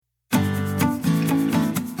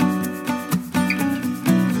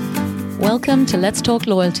Welcome to Let's Talk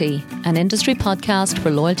Loyalty, an industry podcast for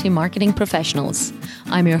loyalty marketing professionals.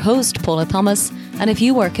 I'm your host, Paula Thomas, and if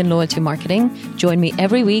you work in loyalty marketing, join me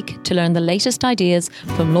every week to learn the latest ideas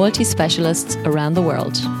from loyalty specialists around the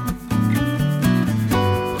world.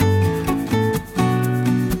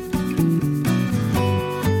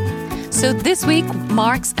 So this week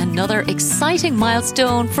marks another exciting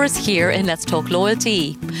milestone for us here in Let's Talk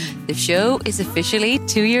Loyalty. The show is officially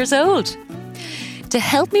 2 years old. To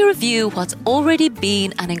help me review what's already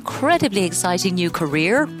been an incredibly exciting new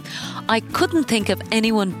career, I couldn't think of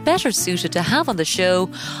anyone better suited to have on the show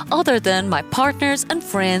other than my partners and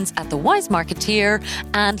friends at the Wise Marketeer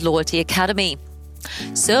and Loyalty Academy.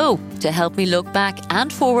 So, to help me look back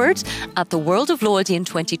and forward at the world of loyalty in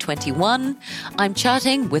 2021, I'm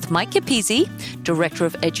chatting with Mike Capizzi, Director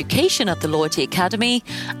of Education at the Loyalty Academy,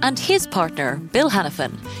 and his partner, Bill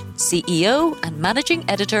Hanifin, CEO and Managing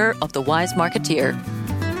Editor of the Wise Marketeer.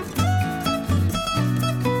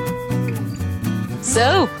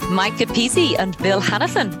 So, Mike Capizzi and Bill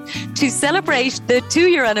Hanifin, to celebrate the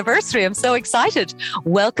 2-year anniversary, I'm so excited.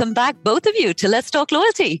 Welcome back, both of you, to Let's Talk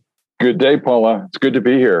Loyalty. Good day, Paula. It's good to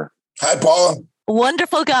be here. Hi, Paula.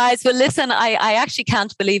 Wonderful, guys. Well, listen, I actually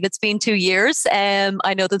can't believe it's been 2 years.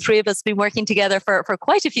 I know the three of us have been working together for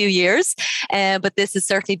quite a few years, but this has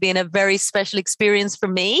certainly been a very special experience for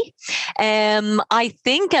me. I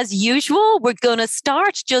think, as usual, we're going to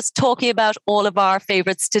start just talking about all of our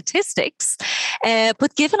favorite statistics.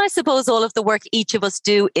 But given, I suppose, all of the work each of us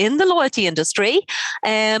do in the loyalty industry,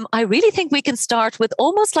 I really think we can start with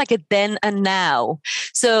almost like a then and now.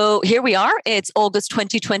 So here we are. It's August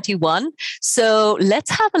 2021. So let's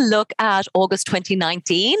have a look at August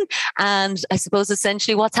 2019 and I suppose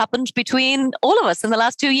essentially what's happened between all of us in the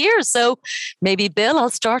last 2 years. So maybe, Bill, I'll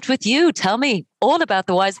start with you. Tell me all about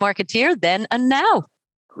the Wise Marketeer then and now.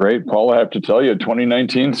 Great, Paul. I have to tell you,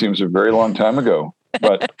 2019 seems a very long time ago,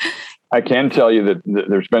 but I can tell you that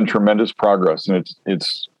there's been tremendous progress, and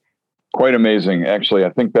it's quite amazing. Actually, I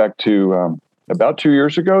think back to about 2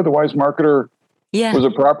 years ago, the Wise Marketer was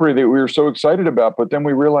a property that we were so excited about, but then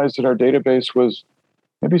we realized that our database was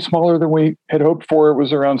maybe smaller than we had hoped for. It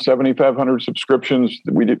was around 7,500 subscriptions.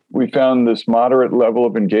 We found this moderate level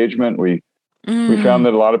of engagement. We found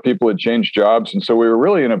that a lot of people had changed jobs, and so we were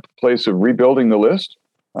really in a place of rebuilding the list,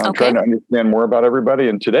 trying to understand more about everybody.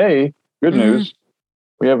 And today, good news,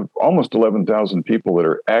 we have almost 11,000 people that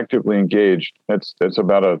are actively engaged. That's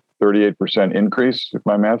about a 38% increase, if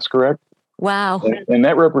my math's correct. Wow. And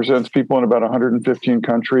that represents people in about 115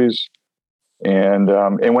 countries. And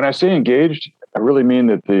when I say engaged, I really mean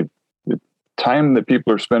that the time that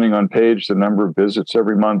people are spending on page, the number of visits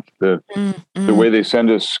every month, the way they send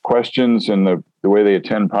us questions and the way they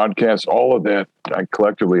attend podcasts, all of that, I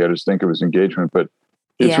just think of as engagement. But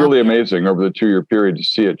it's really amazing over the 2-year period to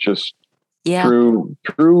see it just through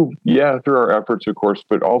our efforts, of course,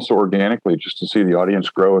 but also organically, just to see the audience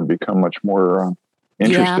grow and become much more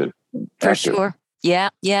interested. For sure. Yeah.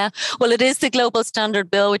 Well, it is the global standard,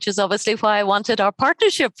 Bill, which is obviously why I wanted our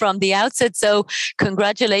partnership from the outset. So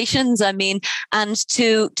congratulations. I mean, and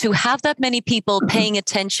to have that many people paying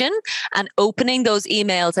attention and opening those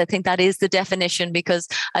emails, I think that is the definition, because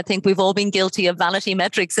I think we've all been guilty of vanity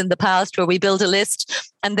metrics in the past where we build a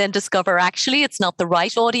list and then discover actually it's not the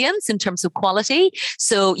right audience in terms of quality.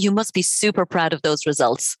 So you must be super proud of those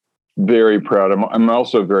results. Very proud. I'm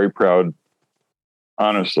also very proud.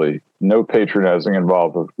 Honestly, no patronizing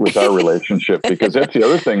involved with our relationship, because that's the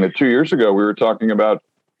other thing that 2 years ago we were talking about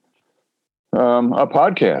a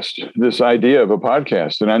podcast, this idea of a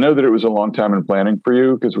podcast. And I know that it was a long time in planning for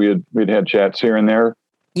you because we'd had chats here and there.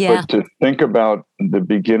 Yeah. But to think about the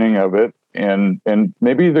beginning of it and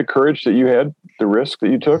maybe the courage that you had, the risk that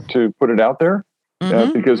you took to put it out there,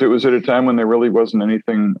 because it was at a time when there really wasn't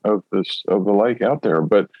anything of the like out there.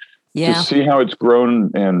 But to see how it's grown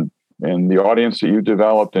and the audience that you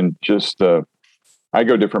developed, and just I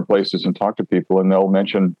go different places and talk to people, and they'll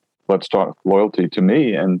mention Let's Talk Loyalty to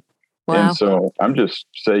me, and so I'm just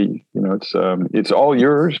saying, it's all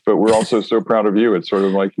yours, but we're also so proud of you. It's sort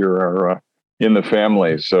of like you're our in the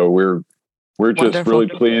family. So we're just really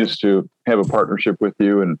pleased to have a partnership with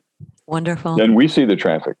you, and wonderful. Then we see the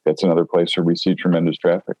traffic. That's another place where we see tremendous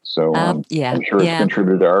traffic. So I'm sure it's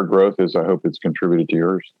contributed to our growth, as I hope it's contributed to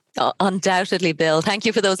yours. Undoubtedly, Bill. Thank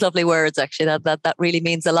you for those lovely words. Actually, that really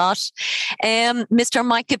means a lot. Mr.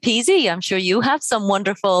 Mike Capizzi, I'm sure you have some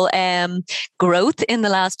wonderful growth in the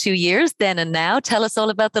last 2 years, then and now. Tell us all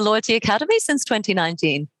about the Loyalty Academy since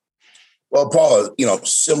 2019. Well, Paula,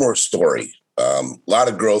 similar story. A lot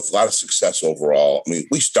of growth, a lot of success overall. I mean,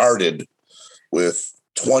 we started with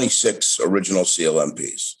 26 original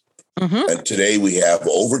CLMPs. And today we have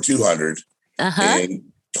over 200 in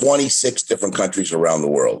 26 different countries around the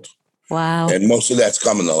world. Wow. And most of that's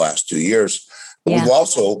come in the last 2 years. But we've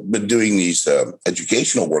also been doing these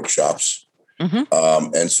educational workshops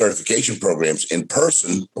and certification programs in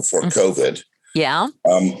person before COVID. Yeah.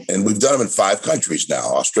 And we've done them in 5 countries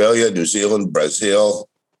now: Australia, New Zealand, Brazil,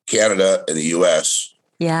 Canada, and the US.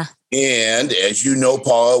 Yeah. And as you know,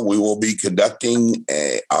 Paula, we will be conducting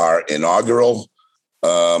our inaugural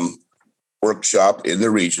workshop in the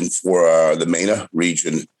region for the MENA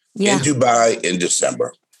region in Dubai in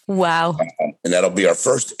December. Wow. And that'll be our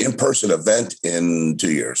first in-person event in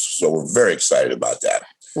 2 years. So we're very excited about that.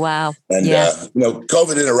 Wow. And,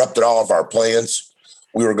 COVID interrupted all of our plans.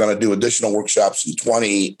 We were going to do additional workshops in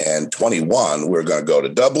 20 and 21. We were going to go to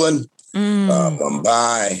Dublin,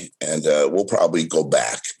 Mumbai, and we'll probably go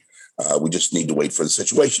back. We just need to wait for the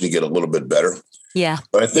situation to get a little bit better. Yeah.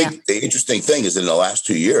 But I think the interesting thing is in the last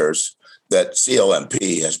 2 years that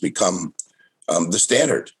CLMP has become the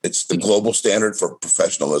standard. It's the global standard for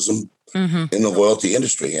professionalism in the loyalty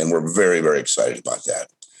industry. And we're very, very excited about that.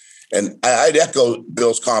 And I'd echo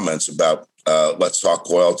Bill's comments about Let's Talk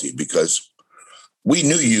Loyalty, because we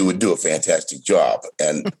knew you would do a fantastic job.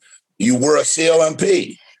 And you were a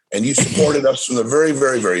CLMP and you supported us from the very,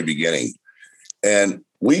 very, very beginning. And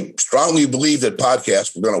we strongly believe that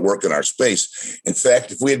podcasts were going to work in our space. In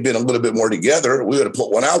fact, if we had been a little bit more together, we would have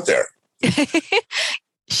put one out there.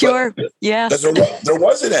 Sure. But, yeah. There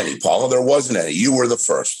wasn't any, Paula. There wasn't any. You were the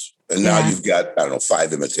first. And now you've got,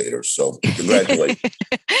 5 imitators. So congratulations.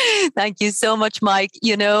 Thank you so much, Mike.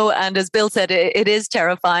 And as Bill said, it is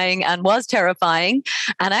terrifying and was terrifying.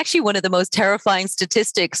 And actually one of the most terrifying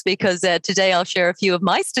statistics, because today I'll share a few of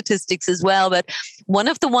my statistics as well. But one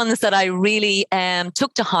of the ones that I really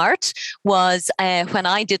took to heart was when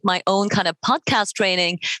I did my own kind of podcast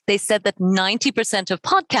training, they said that 90% of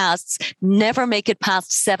podcasts never make it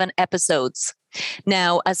past 7 episodes.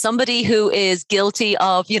 Now, as somebody who is guilty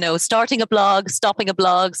of, starting a blog, stopping a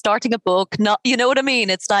blog, starting a book, you know what I mean?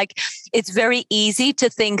 It's like, it's very easy to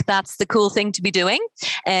think that's the cool thing to be doing.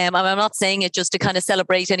 I'm not saying it just to kind of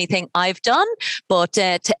celebrate anything I've done, but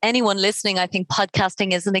to anyone listening, I think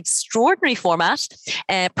podcasting is an extraordinary format,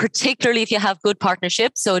 particularly if you have good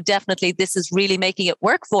partnerships. So definitely this is really making it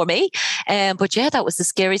work for me. But yeah, that was a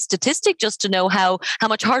scary statistic just to know how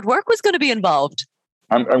much hard work was going to be involved.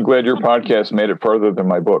 I'm glad your podcast made it further than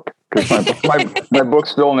my book, because my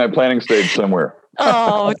book's still in that planning stage somewhere.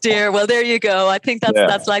 Oh dear. Well, there you go. I think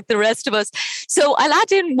that's like the rest of us. So I'll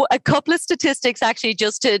add in a couple of statistics actually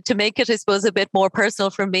just to make it, I suppose, a bit more personal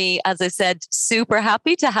for me. As I said, super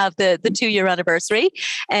happy to have the 2-year anniversary.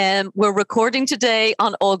 We're recording today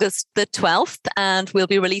on August the 12th, and we'll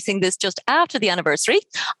be releasing this just after the anniversary.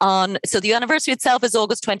 So the anniversary itself is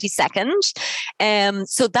August 22nd.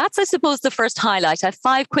 So that's, I suppose, the first highlight. I have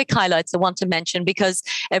 5 quick highlights I want to mention because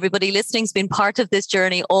everybody listening has been part of this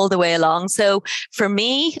journey all the way along. So for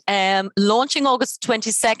me, launching August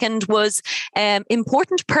 22nd was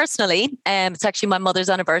important personally. It's actually my mother's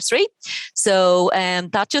anniversary. So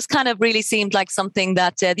that just kind of really seemed like something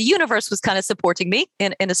that the universe was kind of supporting me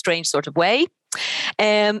in a strange sort of way.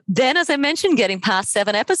 Then, as I mentioned, getting past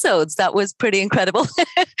 7 episodes, that was pretty incredible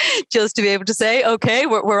just to be able to say, okay,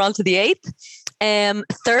 we're on to the 8th.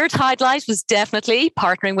 Third highlight was definitely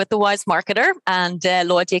partnering with the Wise Marketer and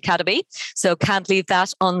Loyalty Academy. So can't leave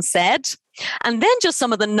that unsaid. And then just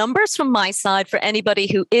some of the numbers from my side for anybody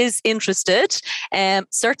who is interested.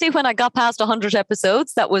 Certainly when I got past 100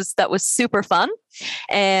 episodes, that was super fun.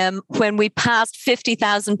 When we passed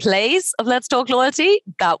 50,000 plays of Let's Talk Loyalty,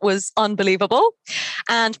 that was unbelievable.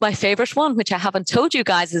 And my favorite one, which I haven't told you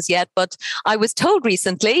guys as yet, but I was told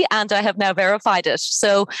recently and I have now verified it.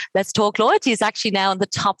 So Let's Talk Loyalty is actually now in the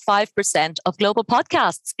top 5% of global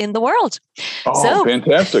podcasts in the world. Oh, so,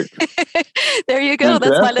 fantastic. There you go.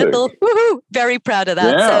 Fantastic. That's my little woohoo. Very proud of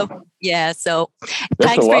that. Yeah. So yeah, so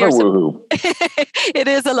that's thanks a lot of woohoo. It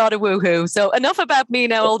is a lot of woohoo. So enough about me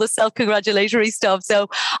now, all the self-congratulatory stuff. So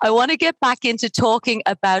I want to get back into talking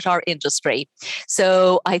about our industry.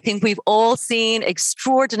 So I think we've all seen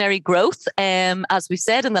extraordinary growth, as we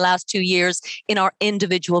said, in the last 2 years in our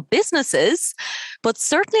individual businesses. But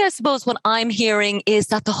certainly, I suppose what I'm hearing is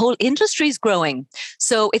that the whole industry is growing.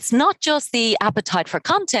 So it's not just the appetite for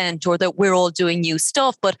content or that we're all doing new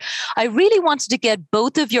stuff, but I really wanted to get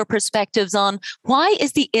both of your perspectives on why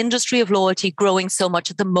is the industry of loyalty growing so much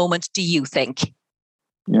at the moment, do you think?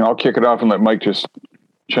 I'll kick it off and let Mike just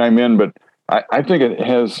chime in, but I think it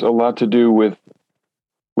has a lot to do with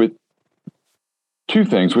 2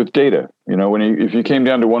 things, with data. If you came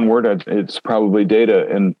down to one word, it's probably data.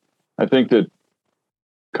 And I think that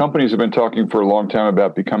companies have been talking for a long time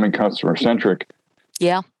about becoming customer centric.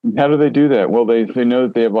 Yeah. How do they do that? Well, they know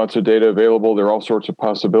that they have lots of data available. There are all sorts of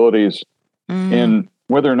possibilities. And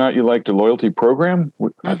whether or not you liked a loyalty program,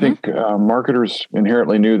 I think marketers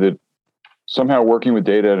inherently knew that somehow working with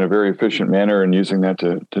data in a very efficient manner and using that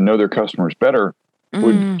to know their customers better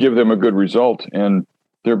would give them a good result. And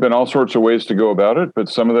there have been all sorts of ways to go about it, but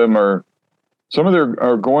some of them are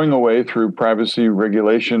going away through privacy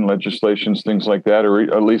regulation, legislations, things like that, or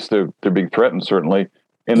at least they're being threatened, certainly.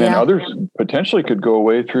 And then others potentially could go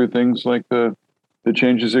away through things like the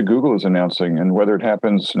changes that Google is announcing. And whether it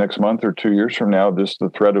happens next month or 2 years from now,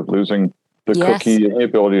 the threat of losing the cookie and the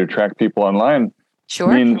ability to track people online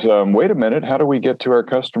means, wait a minute, how do we get to our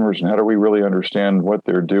customers and how do we really understand what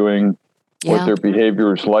they're doing, what their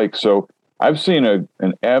behavior is like? So I've seen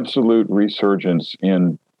an absolute resurgence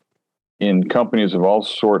in companies of all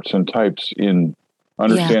sorts and types in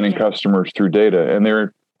understanding customers through data. And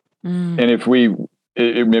if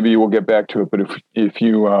maybe we'll get back to it, but if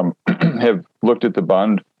you have looked at the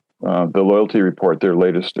Bond, the loyalty report, their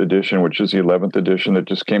latest edition, which is the 11th edition that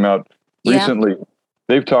just came out recently,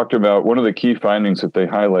 they've talked about one of the key findings that they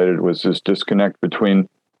highlighted was this disconnect between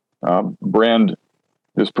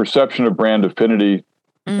this perception of brand affinity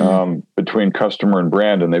between customer and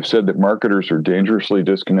brand. And they've said that marketers are dangerously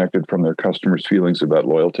disconnected from their customers' feelings about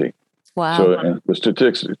loyalty. Wow. So and the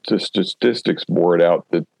statistics bore it out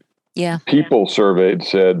that people surveyed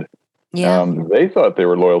said they thought they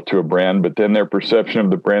were loyal to a brand, but then their perception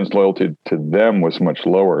of the brand's loyalty to them was much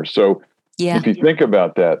lower. So if you think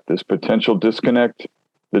about that, this potential disconnect,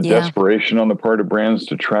 the desperation on the part of brands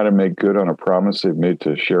to try to make good on a promise they've made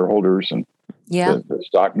to shareholders and the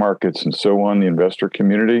stock markets and so on, the investor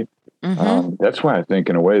community. That's why I think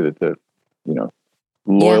in a way that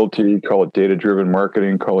loyalty, call it data-driven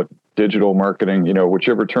marketing, call it digital marketing,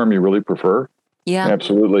 whichever term you really prefer,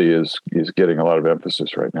 absolutely is getting a lot of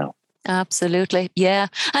emphasis right now. Absolutely. Yeah.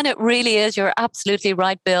 And it really is. You're absolutely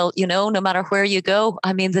right, Bill. No matter where you go,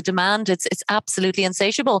 I mean, the demand, it's absolutely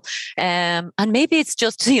insatiable. And maybe it's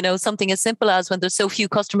just, something as simple as when there's so few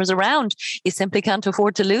customers around, you simply can't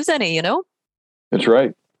afford to lose any, That's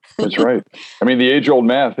right. That's right. I mean, the age-old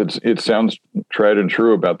math, it sounds tried and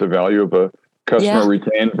true about the value of a customer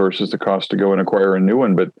retained versus the cost to go and acquire a new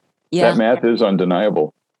one. But that math is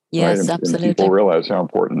undeniable. Yes, right? absolutely. And people realize how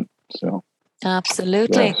important. So,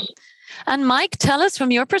 absolutely. Yes. And Mike, tell us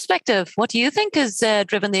from your perspective, what do you think has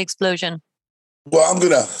driven the explosion? Well, I'm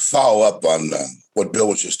going to follow up on what Bill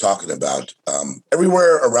was just talking about.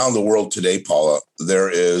 Everywhere around the world today, Paula, there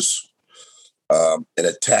is an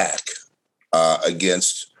attack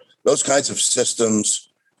against those kinds of systems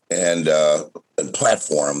and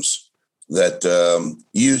platforms that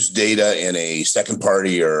use data in a second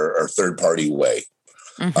party or third party way.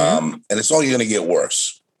 And it's only going to get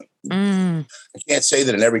worse. I can't say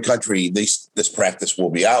that in every country this practice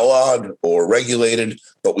will be outlawed or regulated,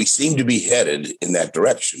 but we seem to be headed in that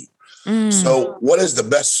direction. So what is the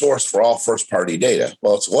best source for all first-party data?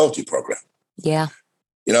 Well, it's a loyalty program. Yeah.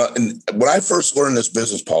 And when I first learned this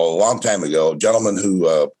business, Paul, a long time ago, a gentleman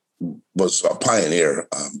who was a pioneer,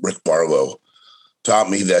 Rick Barlow,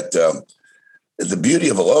 taught me that the beauty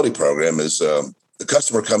of a loyalty program is the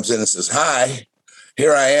customer comes in and says, "Hi,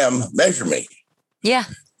 here I am, measure me." Yeah.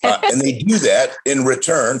 And they do that in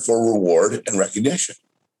return for reward and recognition.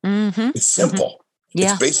 It's simple.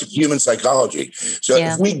 It's basic human psychology. So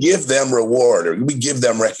if we give them reward or we give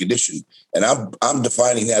them recognition, and I'm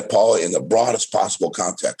defining that, Paula, in the broadest possible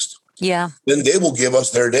context, then they will give us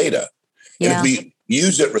their data. And if we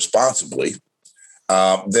use it responsibly,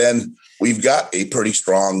 then we've got a pretty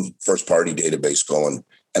strong first-party database going.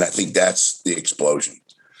 And I think that's the explosion.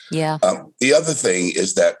 Yeah. The other thing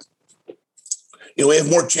is that we have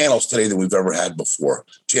more channels today than we've ever had before.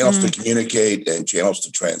 Channels to communicate and channels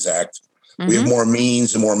to transact. We have more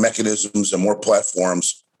means and more mechanisms and more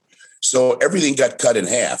platforms. So everything got cut in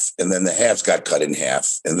half, and then the haves got cut in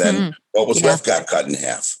half, and then what was left got cut in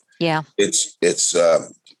half. Yeah, it's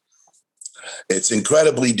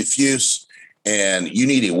incredibly diffuse, and you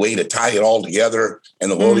need a way to tie it all together. And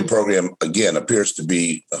the loyalty program again appears to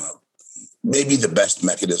be maybe the best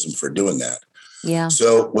mechanism for doing that. Yeah.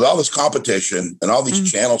 So with all this competition and all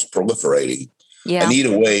these channels proliferating, I need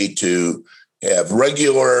a way to have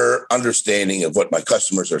regular understanding of what my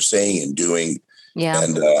customers are saying and doing. Yeah.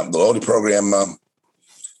 And the loyalty program,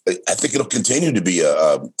 I think it'll continue to be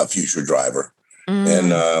a future driver.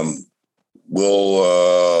 And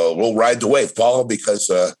we'll ride the wave, Paula, because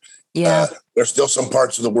there's still some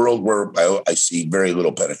parts of the world where I see very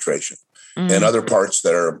little penetration, and other parts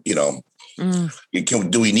that are,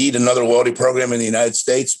 do we need another loyalty program in the United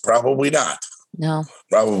States? Probably not. No.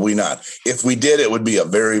 Probably not. If we did, it would be a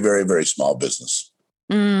very, very, very small business.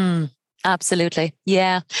 Absolutely.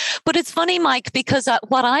 Yeah. But it's funny, Mike, because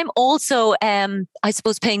what I'm also, I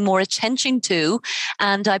suppose, paying more attention to,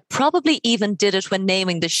 and I probably even did it when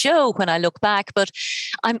naming the show when I look back, but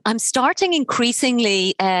I'm starting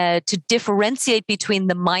increasingly to differentiate between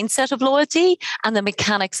the mindset of loyalty and the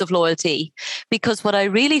mechanics of loyalty. Because what I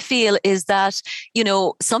really feel is that,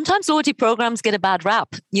 sometimes loyalty programs get a bad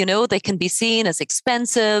rap. They can be seen as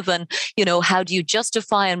expensive and, how do you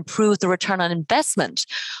justify and prove the return on investment?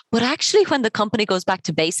 But actually, when the company goes back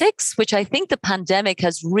to basics, which I think the pandemic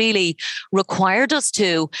has really required us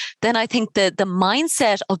to, then I think that the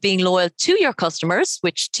mindset of being loyal to your customers,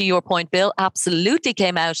 which to your point, Bill, absolutely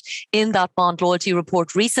came out in that bond loyalty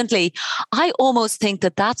report recently. I almost think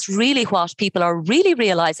that that's really what people are really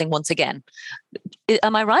realizing once again.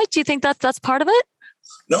 Am I right? Do you think that that's part of it?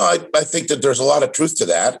 No, I think that there's a lot of truth to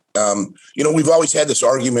that. We've always had this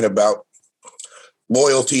argument about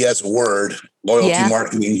loyalty as a word, loyalty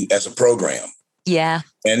marketing as a program. Yeah.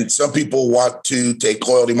 And some people want to take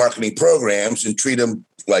loyalty marketing programs and treat them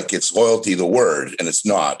like it's loyalty, the word, and it's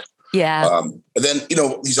not. Yeah. And then,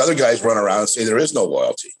 these other guys run around and say there is no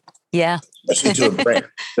loyalty. Yeah. Especially to a brand.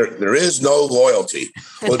 There is no loyalty.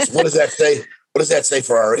 Well, what does that say? What does that say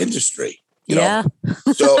for our industry?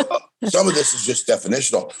 So some of this is just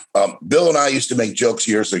definitional. Bill and I used to make jokes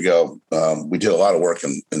years ago. We did a lot of work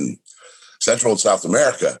in Central and South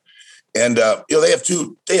America, and they have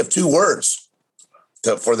two words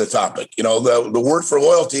for the topic. The word for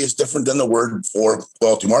loyalty is different than the word for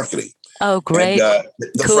loyalty marketing. Oh, great! And,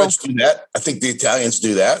 the French do that. I think the Italians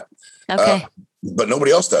do that. Okay, but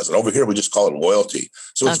nobody else does it. Over here, we just call it loyalty.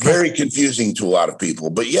 So it's very confusing to a lot of people.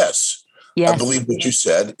 But yes, I believe what you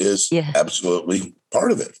said is absolutely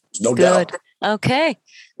part of it. There's no doubt. Okay.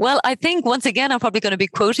 Well, I think once again, I'm probably going to be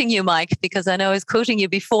quoting you, Mike, because I know I was quoting you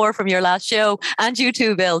before from your last show, and you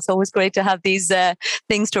too, Bill. It's always great to have these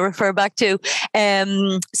things to refer back to.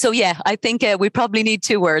 So yeah, I think we probably need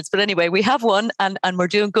two words, but anyway, we have one and we're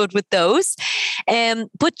doing good with those.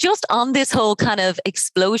 But just on this whole kind of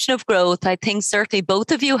explosion of growth, I think certainly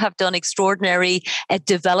both of you have done extraordinary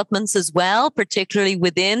developments as well, particularly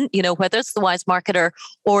within, whether it's the Wise Marketer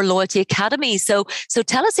or Loyalty Academy. So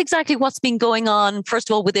tell us exactly what's been going on, first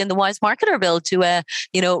of all, within the Wise Marketer, Bill, to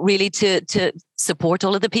really to support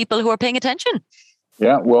all of the people who are paying attention.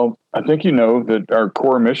 Yeah, well, I think that our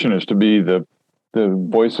core mission is to be the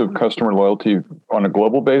voice of customer loyalty on a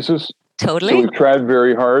global basis. Totally. So we've tried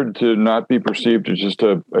very hard to not be perceived as just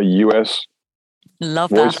a U.S.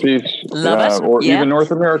 voice piece, or even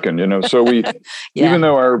North American. So we, even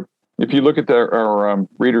though if you look at our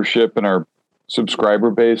readership and our subscriber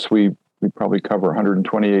base, we probably cover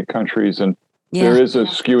 128 countries, and there is a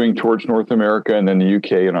skewing towards North America and then the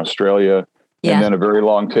UK and Australia, and then a very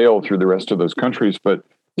long tail through the rest of those countries. But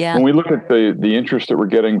when we look at the interest that we're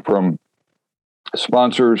getting from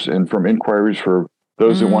sponsors and from inquiries for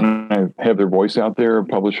those that want to have their voice out there,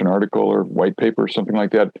 publish an article or white paper or something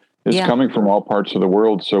like that, it's coming from all parts of the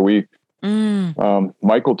world. So we,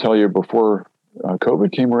 Mike will tell you, before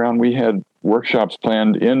COVID came around, we had workshops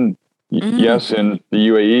planned in the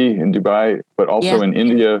UAE, in Dubai, but also in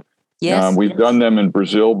India. Yes. We've done them in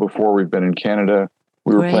Brazil before. We've been in Canada.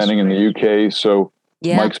 We were planning in the UK. So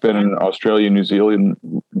Mike's been in Australia, New Zealand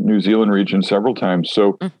region several times.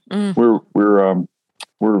 So we're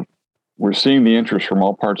seeing the interest from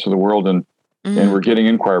all parts of the world, and we're getting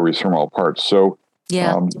inquiries from all parts. So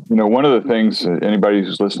one of the things that anybody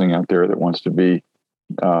who's listening out there that wants to be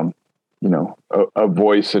a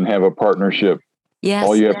voice and have a partnership,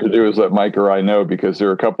 all you have to do is let Mike or I know, because there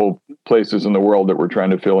are a couple places in the world that we're trying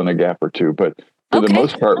to fill in a gap or two. But for the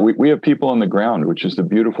most part, we have people on the ground, which is the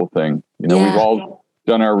beautiful thing. We've all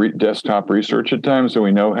done our desktop research at times, so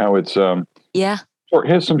we know how it's it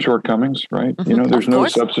has some shortcomings, right? There's no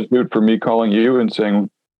substitute for me calling you and saying,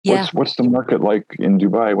 what's the market like in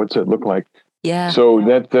Dubai? What's it look like? Yeah.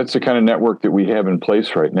 So that's the kind of network that we have in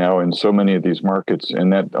place right now in so many of these markets,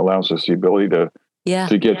 and that allows us the ability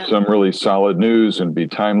to get some really solid news and be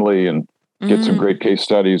timely and get some great case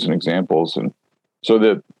studies and examples. And so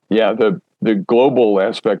the global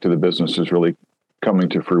aspect of the business is really coming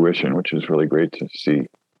to fruition, which is really great to see.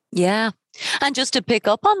 Yeah. And just to pick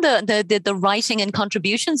up on the writing and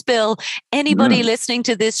contributions, Bill, anybody listening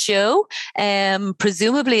to this show,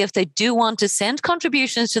 presumably if they do want to send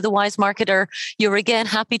contributions to the Wise Marketer, you're again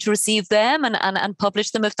happy to receive them and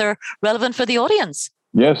publish them if they're relevant for the audience.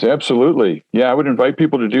 Yes, absolutely. Yeah, I would invite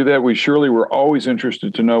people to do that. We're always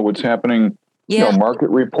interested to know what's happening, market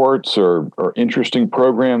reports or interesting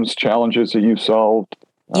programs, challenges that you've solved.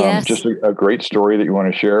 Just a great story that you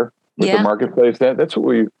want to share. with the marketplace. That's what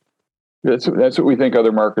we think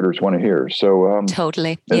other marketers want to hear. So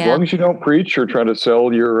totally, as long as you don't preach or try to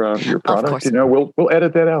sell your product, we'll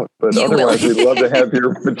edit that out. But otherwise, we'd love to have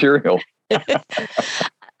your material.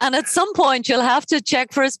 And at some point, you'll have to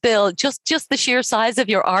check for us, Bill, just the sheer size of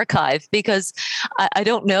your archive, because I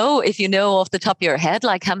don't know if you know off the top of your head,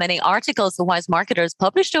 like how many articles the Wise Marketer has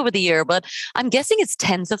published over the year, but I'm guessing it's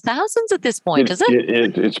tens of thousands at this point, is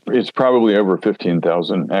it? It's probably over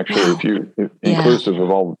 15,000, actually, if inclusive of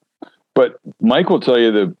all. But Mike will tell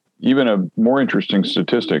you even a more interesting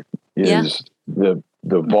statistic is the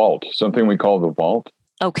vault, something we call the vault.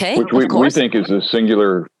 Okay, which we think is a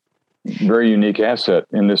singular, very unique asset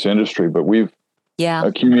in this industry, but we've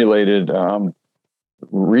accumulated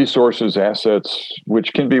resources, assets,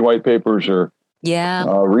 which can be white papers or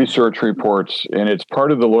research reports, and it's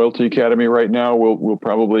part of the Loyalty Academy right now. We'll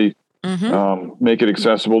probably make it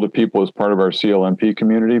accessible to people as part of our CLMP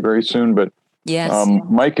community very soon. But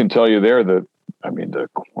Mike can tell you there that, the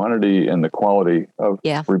quantity and the quality of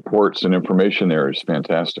reports and information there is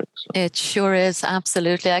fantastic. So. It sure is.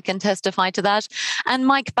 Absolutely. I can testify to that. And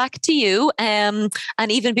Mike, back to you. And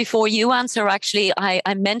even before you answer, actually, I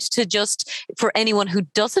meant to just, for anyone who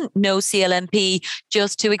doesn't know CLMP,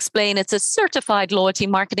 just to explain it's a certified loyalty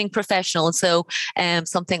marketing professional. So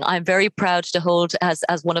something I'm very proud to hold as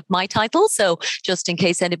one of my titles. So just in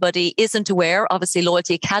case anybody isn't aware, obviously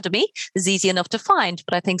Loyalty Academy is easy enough to find,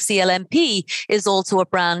 but I think CLMP is also a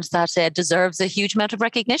brand that deserves a huge amount of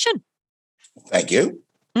recognition. Thank you.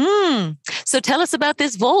 So tell us about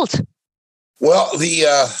this vault. Well, the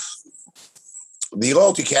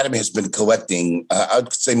Loyalty Academy has been collecting,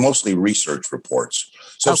 I'd say mostly research reports.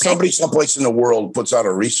 So if somebody someplace in the world puts out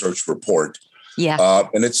a research report,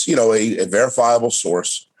 and it's, a verifiable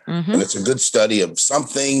source, and it's a good study of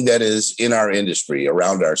something that is in our industry,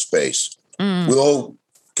 around our space, we'll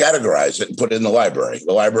categorize it and put it in the library.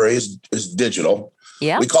 The library is digital.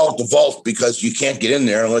 Yeah. We call it the vault because you can't get in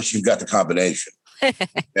there unless you've got the combination.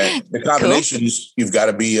 And the combination is you've got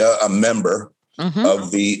to be a member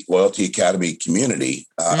of the Loyalty Academy community,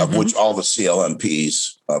 of which all the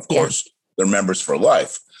CLMPs, of course, they're members for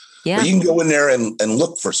life. Yeah. But you can go in there and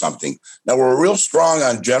look for something. Now, we're real strong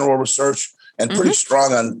on general research and pretty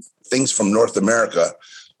strong on things from North America.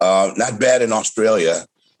 Not bad in Australia.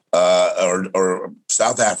 Or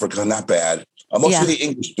South Africa, not bad. Most of the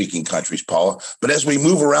English-speaking countries, Paula. But as we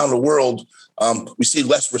move around the world, we see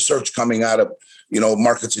less research coming out of,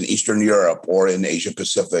 markets in Eastern Europe or in Asia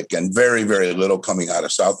Pacific, and very, very little coming out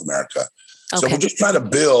of South America. So we're just trying to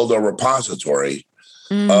build a repository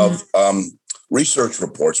of research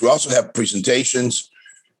reports. We also have presentations,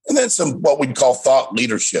 and then some what we'd call thought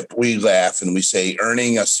leadership. We laugh and we say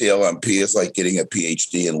earning a CLMP is like getting a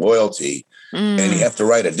PhD in loyalty. And you have to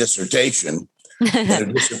write a dissertation. And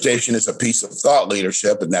a dissertation is a piece of thought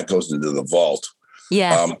leadership, and that goes into the vault.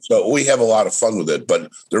 Yeah. So we have a lot of fun with it.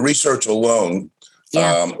 But the research alone,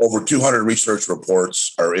 over 200 research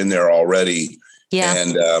reports are in there already. Yeah.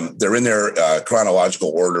 And they're in their chronological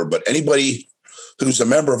order. But anybody who's a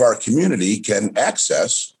member of our community can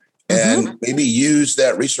access and maybe use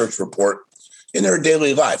that research report in their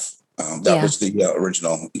daily life. That was the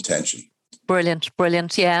original intention.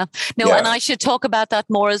 Brilliant. Yeah. No, and I should talk about that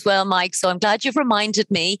more as well, Mike. So I'm glad you've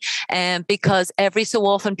reminded me, because every so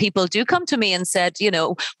often people do come to me and said,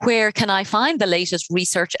 where can I find the latest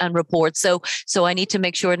research and reports? So I need to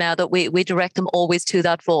make sure now that we direct them always to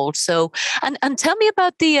that vault. So, and tell me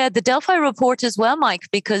about the Delphi report as well,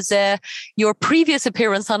 Mike, because your previous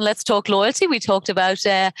appearance on Let's Talk Loyalty, we talked about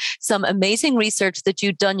some amazing research that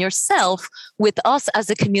you'd done yourself with us as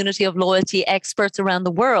a community of loyalty experts around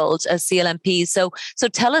the world as CLMP. So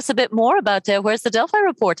tell us a bit more about where's the Delphi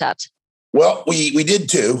report at? Well, we did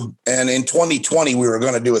two. And in 2020, we were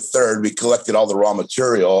going to do a third. We collected all the raw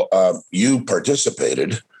material. You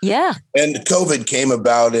participated. Yeah. And COVID came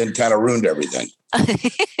about and kind of ruined everything.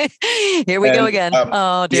 Here we go again.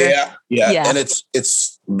 Oh, dear. Yeah. And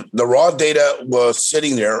it's the raw data was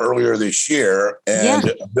sitting there earlier this year.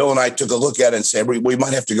 And Bill and I took a look at it and said, we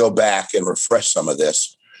might have to go back and refresh some of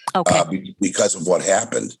this because of what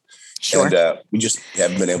happened. Sure. And we just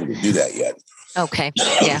haven't been able to do that yet. Okay.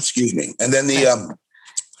 Yeah. Excuse me. And then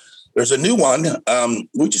there's a new one.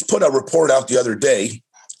 We just put a report out the other day.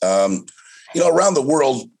 Around the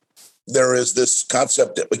world, there is this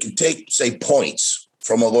concept that we can take, say, points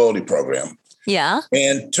from a loyalty program. Yeah.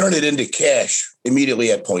 And turn it into cash immediately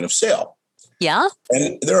at point of sale. Yeah.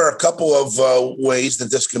 And there are a couple of ways that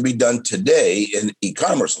this can be done today in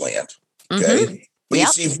e-commerce land. Okay. But you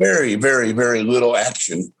see very, very, very little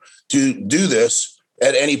action to do this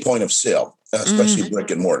at any point of sale, especially brick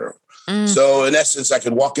and mortar. So in essence, I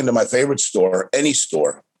could walk into my favorite store, any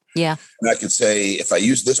store. Yeah. And I could say, if I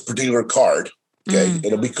use this particular card, okay,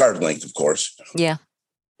 it'll be card linked, of course. Yeah.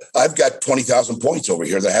 I've got 20,000 points over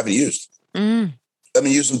here that I haven't used. Let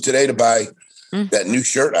me use them today to buy that new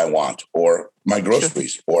shirt I want, or my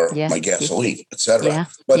groceries, or my gasoline, etc. Yeah.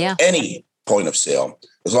 But any point of sale,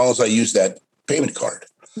 as long as I use that payment card.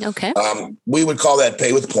 Okay. We would call that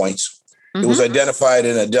pay with points. It was identified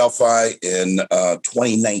in Adelphi in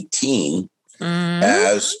 2019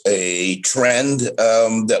 as a trend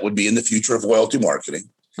that would be in the future of loyalty marketing.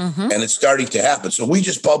 And it's starting to happen. So we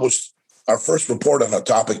just published our first report on a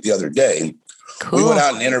topic the other day. Cool. We went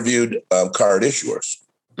out and interviewed card issuers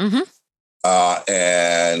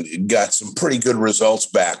and got some pretty good results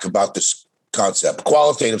back about this concept,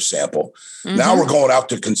 qualitative sample. Now we're going out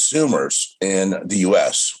to consumers in the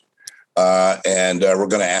U.S. And we're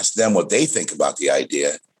going to ask them what they think about the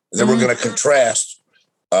idea. And then we're going to contrast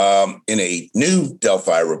in a new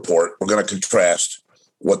Delphi report. We're going to contrast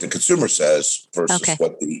what the consumer says versus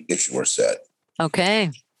what the issuer said.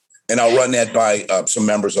 Okay. And I'll run that by some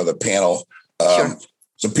members of the panel.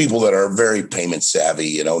 Some people that are very payment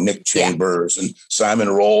savvy, Nick Chambers and Simon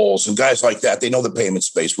Rolls and guys like that. They know the payment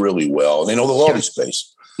space really well. They know the loyalty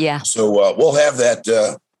space. Yeah. So we'll have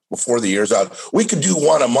that before the year's out. We could do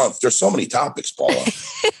one a month. There's so many topics, Paula.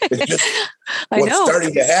 It's just what's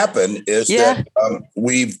starting to happen is that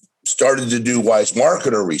we've started to do wise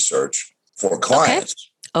marketer research for clients. Okay.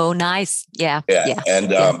 Oh, nice. Yeah.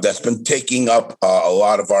 And that's been taking up a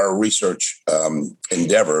lot of our research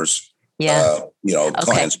endeavors.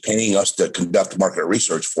 Clients paying us to conduct market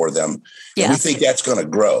research for them. And we think that's going to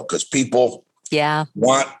grow because people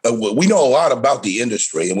want, we know a lot about the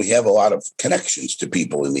industry and we have a lot of connections to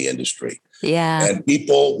people in the industry. Yeah. And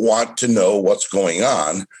people want to know what's going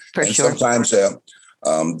on. Sometimes they'll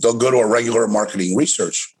go to a regular marketing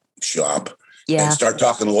research shop and start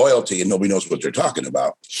talking loyalty and nobody knows what they're talking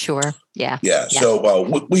about. Sure. Yeah. So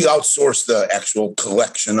we outsource the actual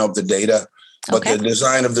collection of the data. But the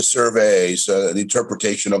design of the surveys, the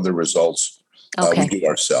interpretation of the results, we do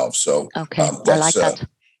ourselves. So I like that.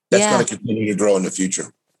 That's going to continue to grow in the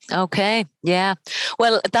future. Okay. Yeah.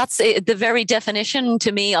 Well, that's the very definition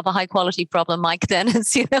to me of a high quality problem, Mike, then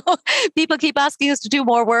is, people keep asking us to do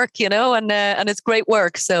more work, and it's great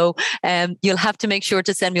work. So you'll have to make sure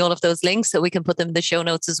to send me all of those links so we can put them in the show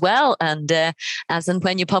notes as well. And as and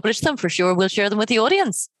when you publish them, for sure, we'll share them with the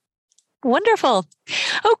audience. Wonderful.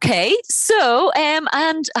 Okay. So,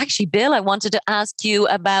 and actually, Bill, I wanted to ask you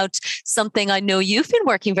about something I know you've been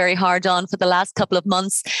working very hard on for the last couple of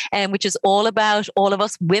months, which is all about all of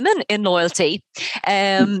us women in loyalty.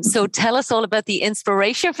 So tell us all about the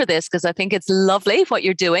inspiration for this, because I think it's lovely what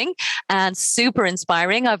you're doing and super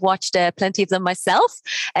inspiring. I've watched plenty of them myself.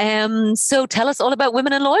 So tell us all about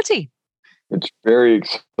women in loyalty. It's very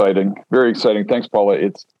exciting. Very exciting. Thanks,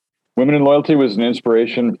 Paula. Women in Loyalty was an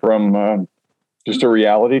inspiration from just a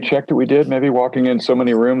reality check that we did. Maybe walking in so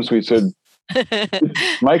many rooms, we said,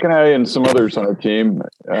 Mike and I and some others on our team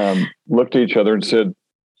looked at each other and said,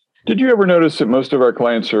 did you ever notice that most of our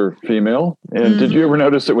clients are female? And did you ever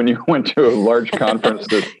notice that when you went to a large conference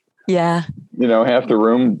that, half the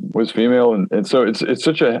room was female? And so it's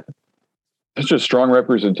such a strong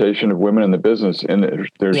representation of women in the business. And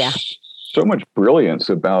there's so much brilliance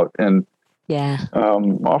about, and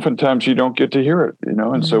oftentimes you don't get to hear it,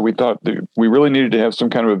 and so we thought that we really needed to have some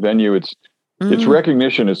kind of a venue. It's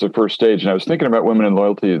recognition is the first stage. And I was thinking about women in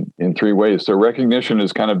loyalty in three ways. So recognition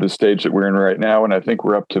is kind of the stage that we're in right now. And I think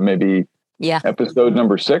we're up to maybe episode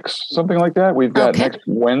number 6, something like that. We've got next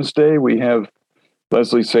Wednesday, we have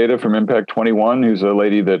Leslie Seda from Impact 21, who's a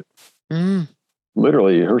lady that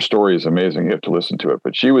literally her story is amazing. You have to listen to it,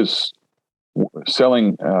 but she was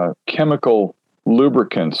selling chemical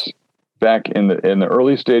lubricants back in the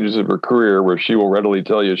early stages of her career, where she will readily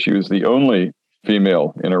tell you she was the only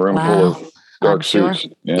female in a room full of dark suits,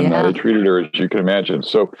 and they treated her as you can imagine.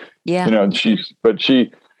 So, she's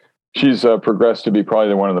progressed to be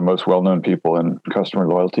probably one of the most well-known people in customer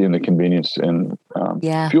loyalty and the convenience and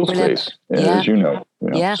fuel space, as you know.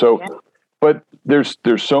 So, but there's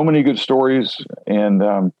so many good stories,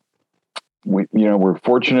 and we're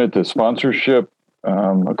fortunate that sponsorship.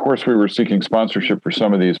 Of course, we were seeking sponsorship for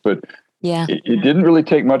some of these, but it didn't really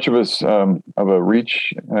take much of an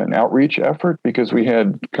outreach effort, because we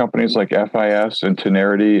had companies like FIS and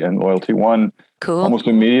Tenerity and Loyalty One almost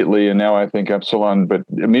immediately, and now I think Epsilon, but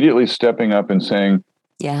immediately stepping up and saying,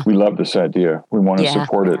 we love this idea, we want to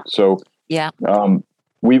support it. So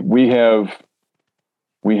we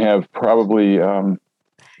have probably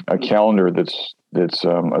a calendar that's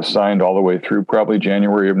assigned all the way through probably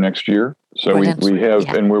January of next year. So we have,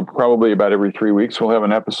 and we're probably about every 3 weeks we'll have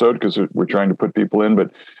an episode because we're trying to put people in.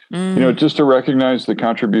 But just to recognize the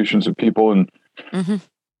contributions of people and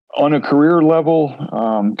on a career level,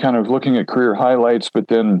 kind of looking at career highlights, but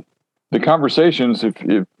then the conversations, if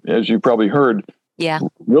as you probably heard,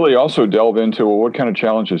 really also delve into, well, what kind of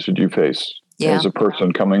challenges did you face as a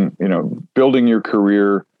person coming, building your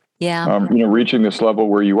career, reaching this level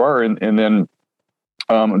where you are. And then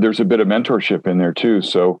there's a bit of mentorship in there too.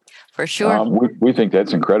 So for sure, we think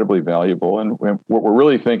that's incredibly valuable. And what we're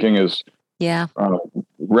really thinking is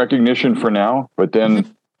recognition for now, but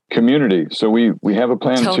then community. So we have a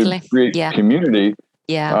plan to create community.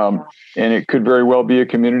 And it could very well be a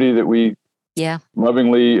community that we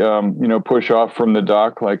lovingly, push off from the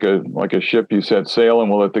dock like a ship. You set sail, and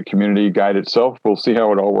we'll let the community guide itself. We'll see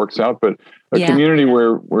how it all works out. But a community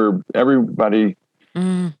where everybody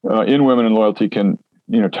in Women in Loyalty can,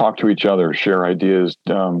 talk to each other, share ideas.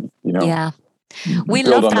 We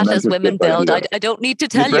love that as women build. I don't need to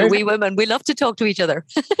tell you, we women, we love to talk to each other.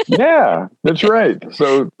 Yeah, that's right.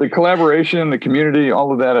 So the collaboration, the community,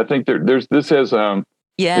 all of that. I think this has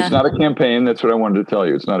it's not a campaign. That's what I wanted to tell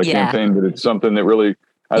you. It's not a campaign, but it's something that really,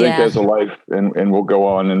 I think, has a life and will go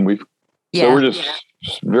on. And so we're just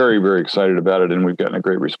very, very excited about it. And we've gotten a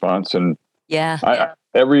great response. And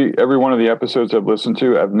every one of the episodes I've listened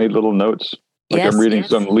to, I've made little notes. Like I'm reading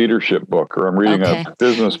some leadership book or I'm reading a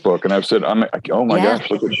business book. And I've said, oh my gosh,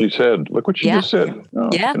 look what she said. Look what she just said.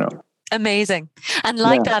 Amazing. And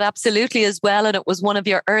that, absolutely as well. And it was one of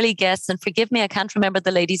your early guests, and forgive me, I can't remember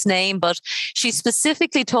the lady's name, but she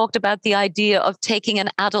specifically talked about the idea of taking an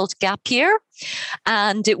adult gap year.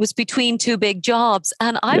 And it was between two big jobs.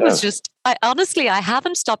 And I was I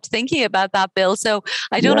haven't stopped thinking about that, Bill. So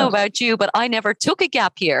I don't know about you, but I never took a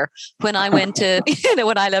gap year when I went to,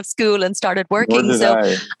 when I left school and started working.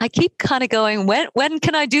 So I keep kind of going, when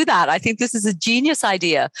can I do that? I think this is a genius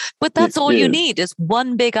idea, but that's all you need is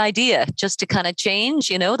one big idea just to kind of change,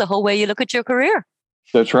 the whole way you look at your career.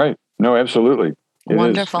 That's right. No, absolutely.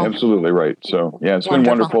 Wonderful. Absolutely right. So it's been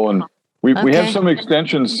wonderful. And we have some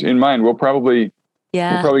extensions in mind. We'll probably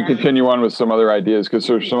continue on with some other ideas because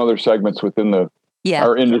there's some other segments within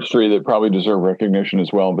our industry that probably deserve recognition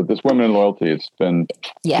as well. But this Women in Loyalty, it's been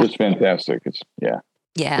just fantastic.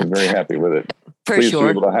 I'm very happy with it. For sure.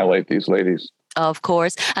 To be able to highlight these ladies. Of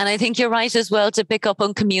course. And I think you're right as well to pick up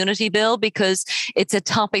on community, Bill, because it's a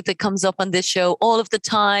topic that comes up on this show all of the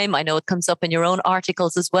time. I know it comes up in your own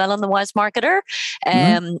articles as well on The Wise Marketer.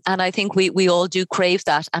 And I think we all do crave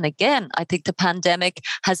that. And again, I think the pandemic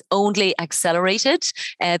has only accelerated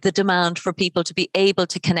the demand for people to be able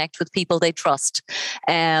to connect with people they trust.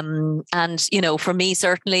 And, for me,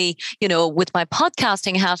 certainly, with my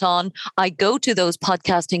podcasting hat on, I go to those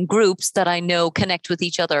podcasting groups that I know connect with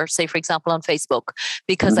each other, say, for example, on Facebook,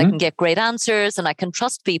 because I can get great answers and I can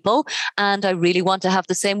trust people. And I really want to have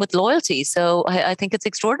the same with loyalty. So I think it's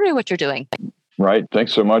extraordinary what you're doing. Right.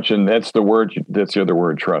 Thanks so much. And that's the other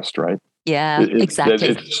word, trust, right? Yeah, exactly.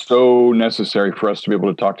 It's so necessary for us to be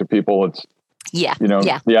able to talk to people. It's,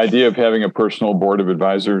 the idea of having a personal board of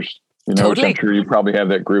advisors, totally. I'm sure you probably have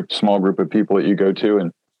that small group of people that you go to.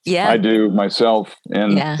 And I do myself.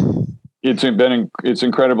 And it's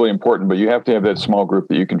incredibly important, but you have to have that small group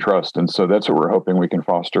that you can trust. And so that's what we're hoping we can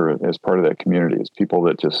foster as part of that community, is people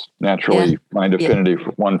that just naturally find affinity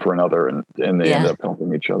for one for another and they end up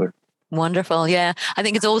helping each other. Wonderful. Yeah. I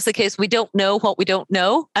think it's always the case. We don't know what we don't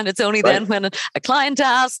know. And it's only then when a client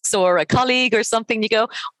asks or a colleague or something, you go,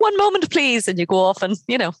 one moment, please. And you go off and,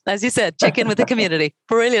 as you said, check in with the community.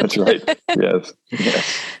 Brilliant. That's right. Yes.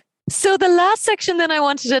 So the last section that I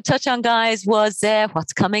wanted to touch on, guys, was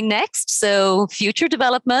what's coming next. So future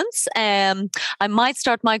developments. I might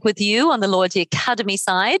start, Mike, with you on the Loyalty Academy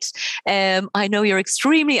side. I know you're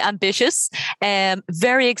extremely ambitious,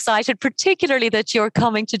 very excited, particularly that you're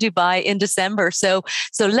coming to Dubai in December. So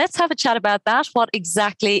let's have a chat about that. What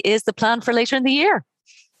exactly is the plan for later in the year?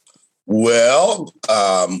 Well,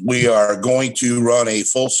 we are going to run a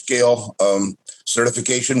full-scale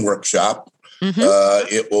certification workshop.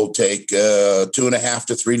 It will take 2.5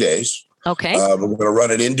 to 3 days. Okay. We're going to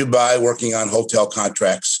run it in Dubai, working on hotel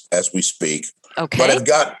contracts as we speak. Okay. But I've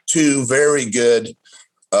got two very good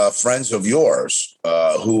friends of yours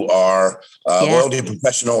who are loyalty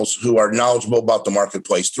professionals who are knowledgeable about the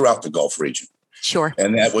marketplace throughout the Gulf region. Sure.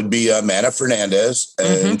 And that would be Mana Fernandez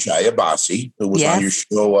and Chaya Bassi, who was on your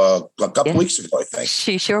show a couple weeks ago, I think.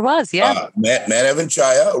 She sure was, yeah. Manav and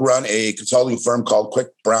Chaya run a consulting firm called Quick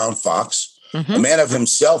Brown Fox. Manav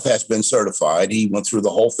himself has been certified. He went through the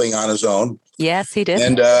whole thing on his own. Yes, he did.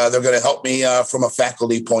 And they're going to help me from a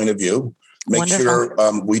faculty point of view, make sure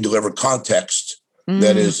we deliver context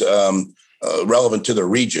that is relevant to the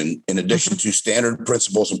region, in addition to standard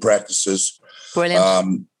principles and practices.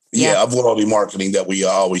 Brilliant. Of loyalty marketing that we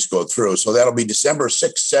always go through. So that'll be December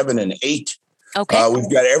 6th, 7th, and 8th. Okay. We've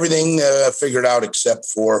got everything figured out except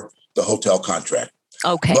for the hotel contract.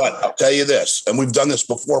 Okay. But I'll tell you this, and we've done this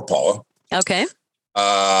before, Paula. Okay.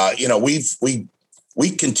 We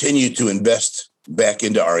continue to invest back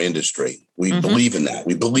into our industry. We believe in that.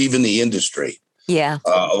 We believe in the industry. Yeah.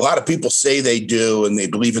 A lot of people say they do, and they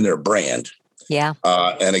believe in their brand. Yeah.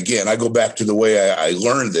 And again, I go back to the way I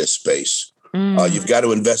learned this space. You've got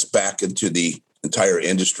to invest back into the entire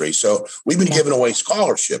industry. So we've been giving away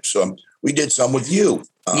scholarships. We did some with you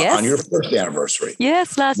on your first anniversary.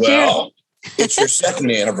 Yes, last year. It's your second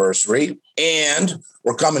anniversary, and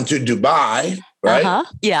we're coming to Dubai, right?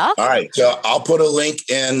 Yeah. All right. So I'll put a link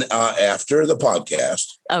in after the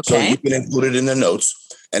podcast. Okay. So you can include it in the notes.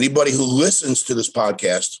 Anybody who listens to this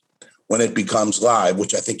podcast when it becomes live,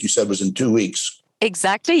 which I think you said was in 2 weeks.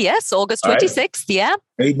 Exactly. Yes. August 26th. Right. Yeah.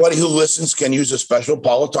 Anybody who listens can use a special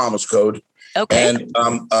Paula Thomas code. Okay. And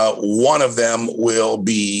one of them will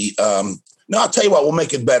be, no, I'll tell you what, we'll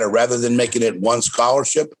make it better. Rather than making it one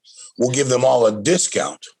scholarship, we'll give them all a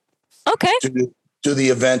discount. Okay. To the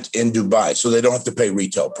event in Dubai, so they don't have to pay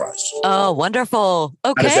retail price. Oh, wonderful.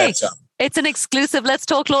 Okay. How does that sound? It's an exclusive Let's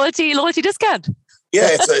Talk loyalty discount. Yeah,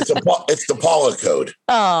 it's the Paula code.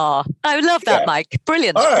 Oh, I love that, Mike.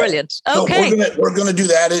 Brilliant, right. Brilliant. Okay, so we're gonna do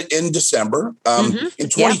that in December. In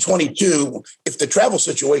 2022, if the travel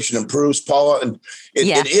situation improves, Paula, and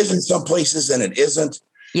it is in some places and it isn't.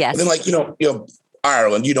 Yes. And then, like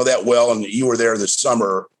Ireland, you know that well, and you were there this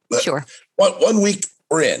summer. Sure. One week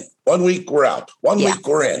we're in, 1 week we're out, 1 week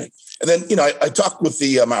we're in, and then I talked with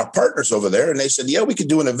our partners over there, and they said, we could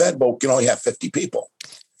do an event, but we can only have 50 people.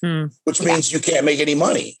 Which means you can't make any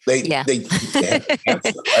money. They can't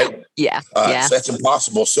answer, right? So that's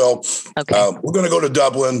impossible. So we're going to go to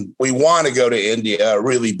Dublin. We want to go to India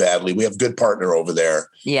really badly. We have a good partner over there.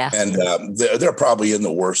 Yeah. And they're probably in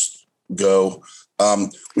the worst go.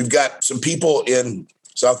 We've got some people in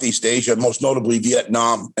Southeast Asia, most notably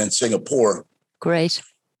Vietnam and Singapore. Great.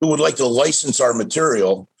 Who would like to license our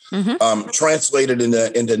material, translate it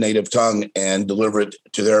into native tongue and deliver it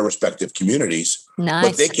to their respective communities. Nice.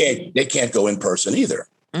 But they can't go in person either.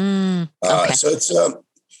 So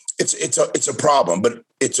it's a problem, but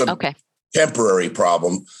it's a temporary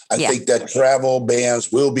problem. I think that travel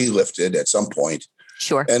bans will be lifted at some point.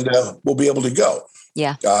 Sure. And we'll be able to go.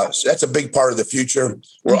 Yeah. So that's a big part of the future.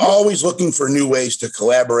 We're always looking for new ways to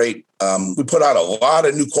collaborate. We put out a lot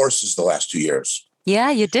of new courses the last 2 years.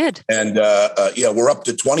 Yeah, you did. And we're up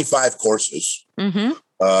to 25 courses.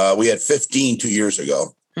 We had 15 2 years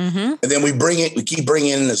ago. And then we keep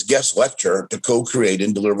bringing in this guest lecturer to co-create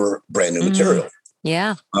and deliver brand new material.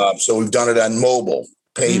 Yeah. So we've done it on mobile,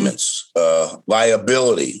 payments,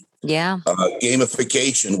 liability,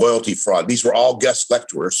 gamification, loyalty fraud. These were all guest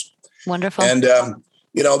lecturers. Wonderful. And,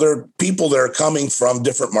 there are people that are coming from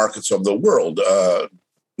different markets of the world,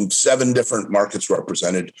 7 different markets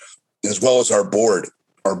represented, as well as our board.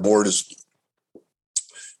 Our board has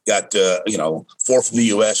got, 4 from the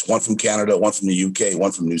U.S., 1 from Canada, 1 from the U.K.,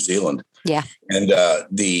 1 from New Zealand. Yeah. And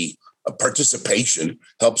the participation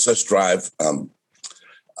helps us drive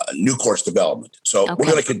new course development. So we're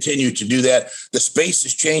going to continue to do that. The space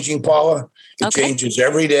is changing, Paula. It changes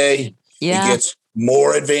every day. Yeah. It gets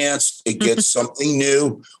more advanced. It gets something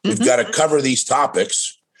new. We've got to cover these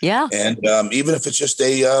topics. Yeah. And even if it's just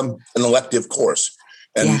an elective course.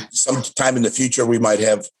 And sometime in the future, we might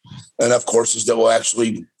have enough courses that will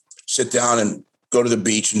actually sit down and go to the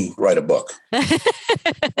beach and write a book.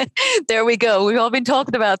 There we go. We've all been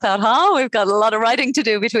talking about that, huh? We've got a lot of writing to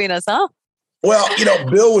do between us, huh? Well,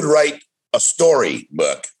 Bill would write a story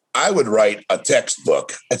book. I would write a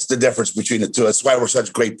textbook. That's the difference between the two. That's why we're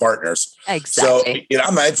such great partners. Exactly. So,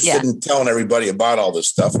 I'm not interested in telling everybody about all this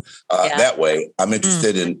stuff that way. I'm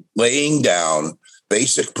interested in laying down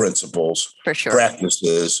basic principles, for sure,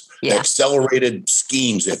 practices, accelerated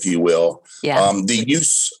schemes, if you will. Yeah.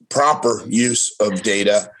 The proper use of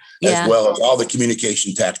data, as well as all the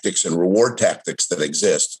communication tactics and reward tactics that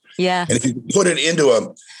exist. Yeah. And if you put it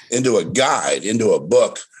into a guide, into a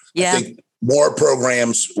book, I think more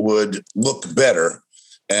programs would look better.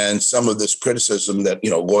 And some of this criticism that,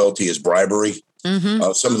 loyalty is bribery,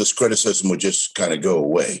 some of this criticism would just kind of go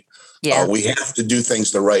away. Yeah. We have to do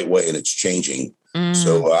things the right way, and it's changing.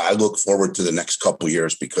 So I look forward to the next couple of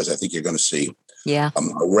years, because I think you're going to see a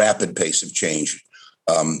rapid pace of change,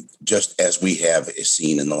 just as we have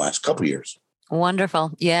seen in the last couple of years.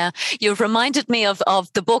 Wonderful. Yeah. You've reminded me of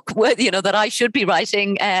the book, that I should be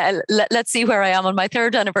writing. Let's see where I am on my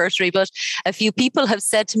 3rd anniversary. But a few people have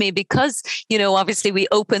said to me, because, obviously we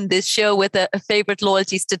opened this show with a favorite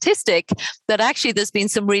loyalty statistic, that actually there's been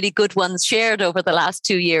some really good ones shared over the last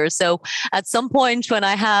 2 years. So at some point when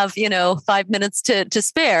I have, 5 minutes to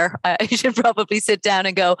spare, I should probably sit down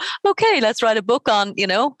and go, okay, let's write a book on,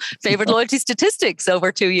 favorite loyalty statistics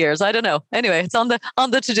over 2 years. I don't know. Anyway, it's on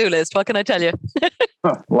the to-do list. What can I tell you?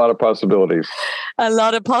 A lot of possibilities. A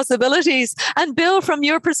lot of possibilities. And Bill, from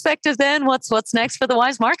your perspective, then, what's next for the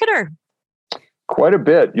Wise Marketer? Quite a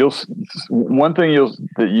bit. One thing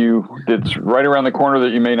that's right around the corner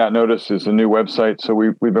that you may not notice is a new website. So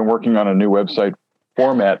we've been working on a new website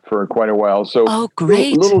format for quite a while. So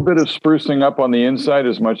great. A little bit of sprucing up on the inside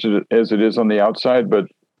as much as it is on the outside, but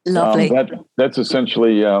lovely. That's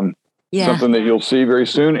essentially something that you'll see very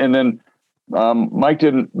soon. And then Mike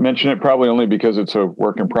didn't mention it, probably only because it's a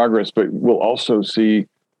work in progress, but we'll also see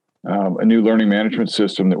a new learning management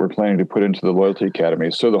system that we're planning to put into the Loyalty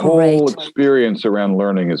Academy. So the whole experience around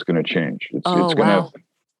learning is going to change.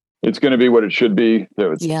 It's going to be what it should be.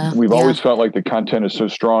 We've always felt like the content is so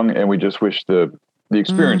strong, and we just wish the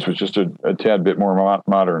experience was just a tad bit more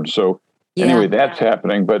modern. So anyway, that's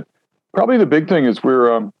happening. But probably the big thing is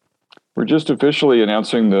we're just officially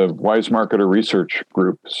announcing the Wise Marketer Research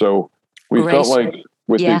Group. So we felt like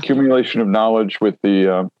with the accumulation of knowledge, with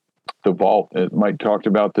the vault that Mike talked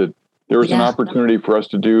about, that there was an opportunity for us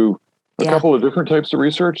to do a couple of different types of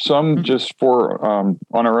research, some just for on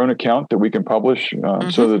our own account that we can publish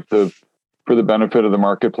so that for the benefit of the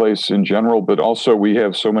marketplace in general, but also we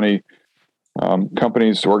have so many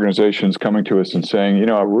companies, organizations coming to us and saying,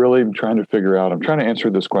 I really am trying to answer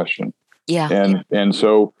this question. Yeah. And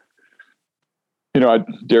so, I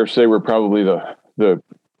dare say we're probably the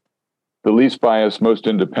least biased, most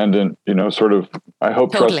independent, sort of, I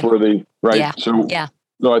hope, trustworthy, right? Yeah.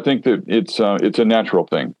 So I think that it's a natural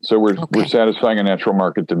thing. So we're satisfying a natural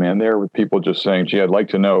market demand there with people just saying, gee, I'd like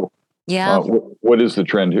to know what is the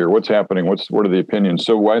trend here? What's happening? What are the opinions?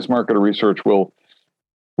 So Wise Marketer Research will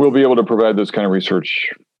be able to provide those kind of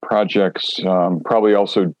research projects, probably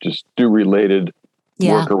also just do related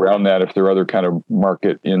work around that if there are other kind of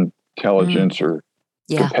market intelligence or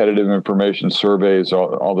competitive information surveys,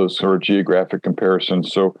 all those sort of geographic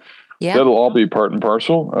comparisons. So that'll all be part and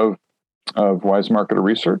parcel of Wise Marketer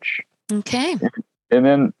Research. Okay. And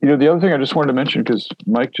then, the other thing I just wanted to mention, because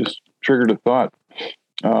Mike just triggered a thought,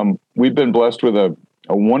 we've been blessed with a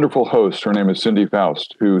wonderful host. Her name is Cindy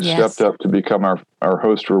Faust, who stepped up to become our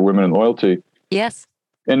host for Women in Loyalty. Yes.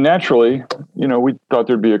 And naturally, we thought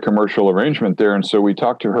there'd be a commercial arrangement there. And so we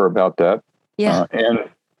talked to her about that. Yeah.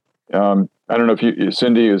 I don't know if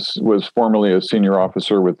Cindy was formerly a senior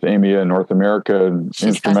officer with AMIA in North America and she's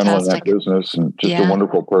instrumental fantastic in that business and just a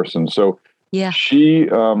wonderful person. So she,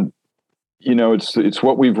 it's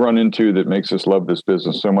what we've run into that makes us love this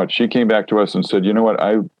business so much. She came back to us and said, you know what,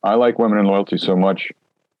 I like Women in Loyalty so much.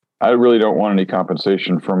 I really don't want any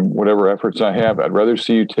compensation from whatever efforts I have. I'd rather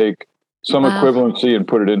see you take some equivalency and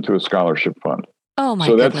put it into a scholarship fund. Oh my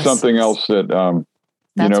goodness. That's something else that,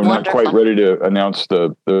 not quite ready to announce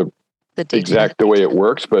the exact the way it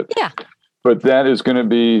works, but that is going to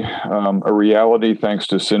be a reality thanks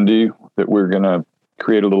to Cindy, that we're going to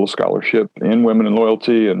create a little scholarship in Women in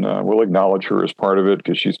Loyalty, and we'll acknowledge her as part of it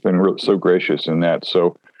because she's been so gracious in that.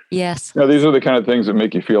 So these are the kind of things that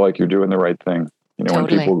make you feel like you're doing the right thing.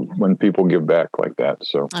 Totally. when people give back like that.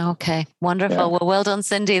 So okay, wonderful. Well done,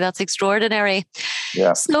 Cindy. That's extraordinary.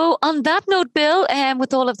 Yeah. So on that note, Bill,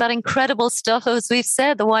 with all of that incredible stuff, as we've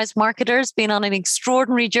said, the Wise Marketer's been on an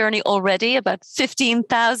extraordinary journey already. About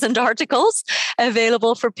 15,000 articles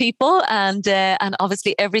available for people, and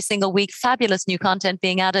obviously every single week, fabulous new content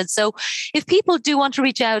being added. So if people do want to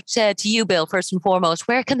reach out to you, Bill, first and foremost,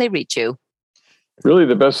 where can they reach you? Really,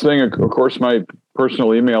 the best thing, of course, my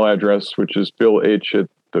personal email address, which is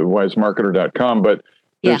billh@thewisemarketer.com. But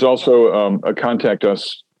there's also a contact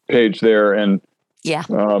us page there, and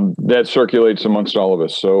that circulates amongst all of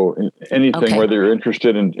us. So anything, whether you're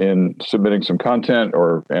interested in submitting some content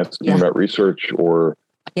or asking about research or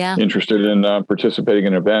interested in participating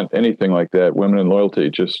in an event, anything like that, Women in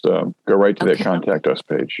Loyalty, just go right to that contact us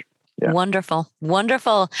page. Yeah. Wonderful.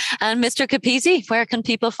 Wonderful. And Mr. Capizzi, where can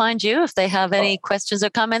people find you if they have any questions or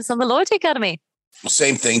comments on the Loyalty Academy?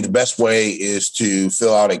 Same thing. The best way is to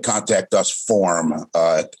fill out a contact us form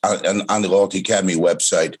on the Loyalty Academy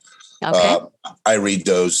website. Okay. I read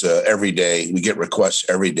those every day. We get requests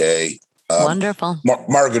every day. Wonderful.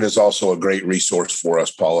 Margaret is also a great resource for us,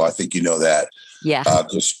 Paula. I think you know that. Yeah.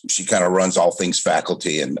 Because she kind of runs all things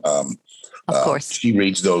faculty, and Of course. She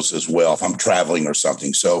reads those as well if I'm traveling or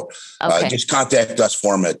something. So just contact us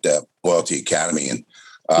for them at Loyalty Academy. And,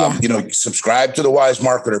 subscribe to the Wise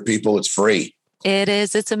Marketer, people. It's free. It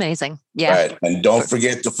is. It's amazing. Yeah. Right. And don't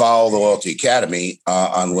forget to follow the Loyalty Academy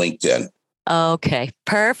on LinkedIn. Okay,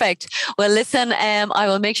 perfect. Well, listen, I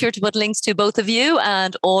will make sure to put links to both of you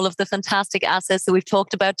and all of the fantastic assets that we've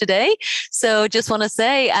talked about today. So just want to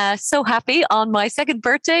say, so happy on my second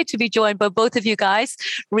birthday to be joined by both of you guys.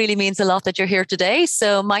 Really means a lot that you're here today.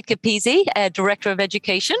 So Mike Capizzi, Director of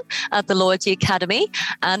Education at the Loyalty Academy,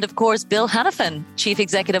 and of course, Bill Hanifin, Chief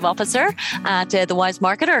Executive Officer at The Wise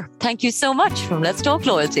Marketer. Thank you so much from Let's Talk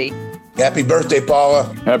Loyalty. Happy birthday,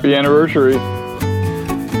 Paula. Happy anniversary.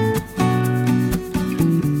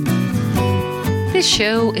 This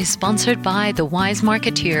show is sponsored by The Wise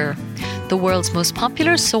Marketeer, the world's most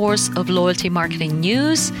popular source of loyalty marketing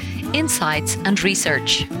news, insights, and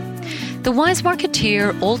research. The Wise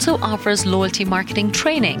Marketeer also offers loyalty marketing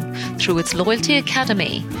training through its Loyalty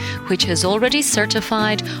Academy, which has already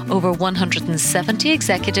certified over 170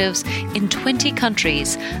 executives in 20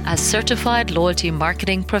 countries as certified loyalty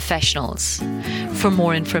marketing professionals. For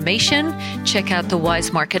more information, check out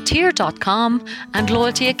thewisemarketeer.com and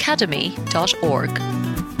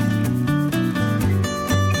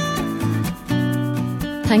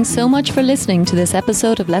loyaltyacademy.org. Thanks so much for listening to this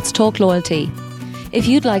episode of Let's Talk Loyalty. If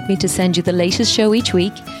you'd like me to send you the latest show each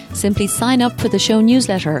week, simply sign up for the show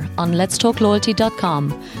newsletter on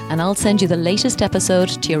letstalkloyalty.com and I'll send you the latest episode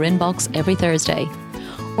to your inbox every Thursday.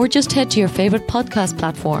 Or just head to your favourite podcast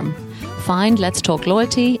platform. Find Let's Talk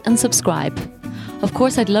Loyalty and subscribe. Of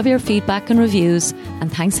course, I'd love your feedback and reviews, and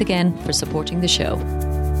thanks again for supporting the show.